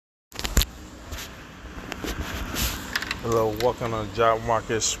Hello, welcome to Job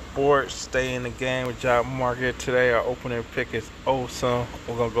Market Sports. Stay in the game with Job Market. Today, our opening pick is Awesome.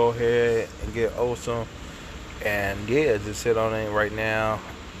 We're gonna go ahead and get Awesome, and yeah, just sit on it right now.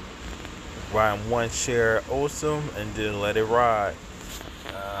 Buying one share Awesome, and then let it ride.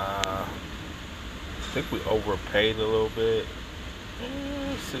 I think we overpaid a little bit.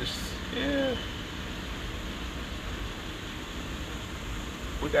 Yeah,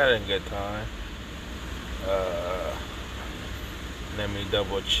 we got it in good time. Let me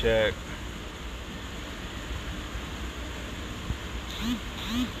double check.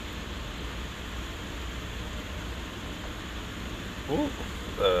 Ooh,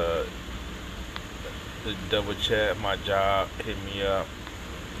 the double check. My job hit me up,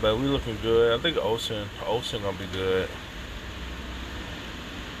 but we looking good. I think Ocean gonna be good.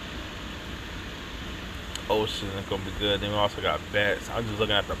 Ocean is gonna be good. Then we also got bets. I'm just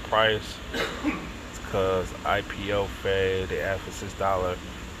looking at the price because IPO fade. They asked for $6.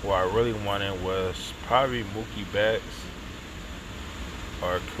 What I really wanted was probably Mookie Betts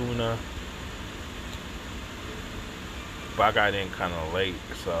or Kuna, but I got in kind of late,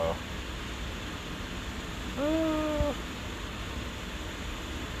 so.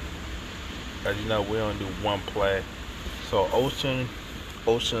 As you know, we don't do one play. So Ocean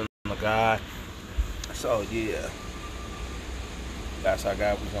the guy. So yeah, that's our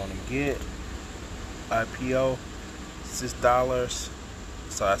guy we're gonna get. IPO, $6.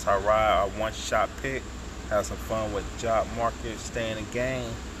 So that's our ride, our one shot pick. Have some fun with Job Market, stay in the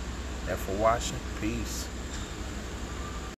game. And for watching, peace.